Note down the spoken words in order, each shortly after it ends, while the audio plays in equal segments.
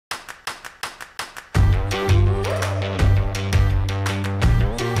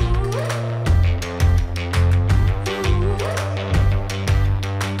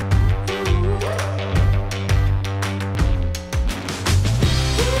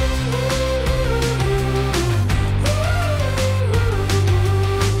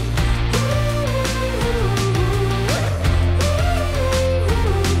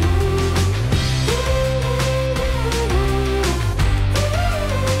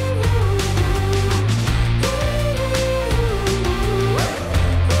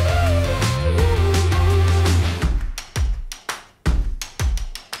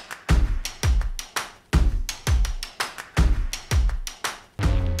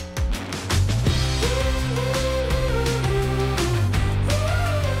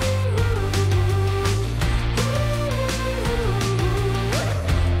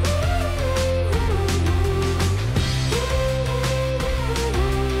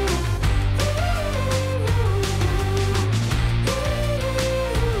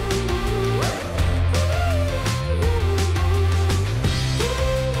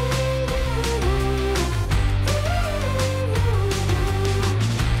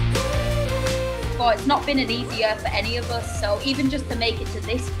before, it's not been an easy year for any of us. So even just to make it to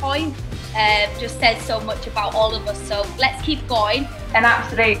this point just says so much about all of us. So let's keep going. An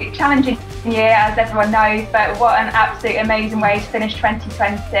absolutely challenging year, as everyone knows, but what an absolute amazing way to finish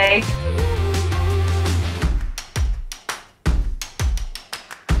 2020.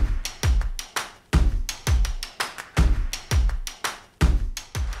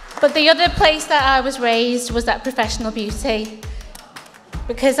 But the other place that I was raised was at Professional Beauty,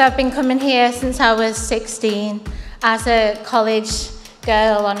 because I've been coming here since I was 16 as a college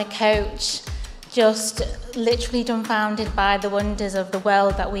girl on a coach, just literally dumbfounded by the wonders of the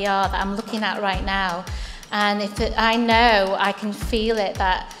world that we are, that I'm looking at right now. And I know, I can feel it,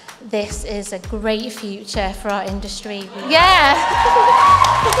 that this is a great future for our industry. Yeah!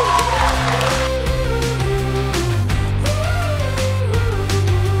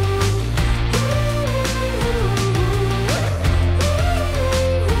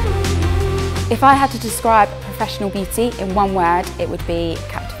 If I had to describe Professional Beauty in one word, it would be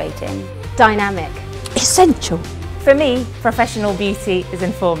captivating. Dynamic. Essential. For me, Professional Beauty is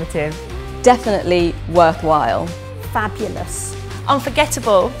informative. Definitely worthwhile. Fabulous.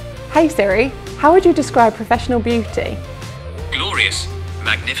 Unforgettable. Hey Siri, how would you describe Professional Beauty? Glorious,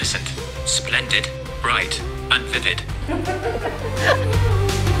 magnificent, splendid, bright and vivid.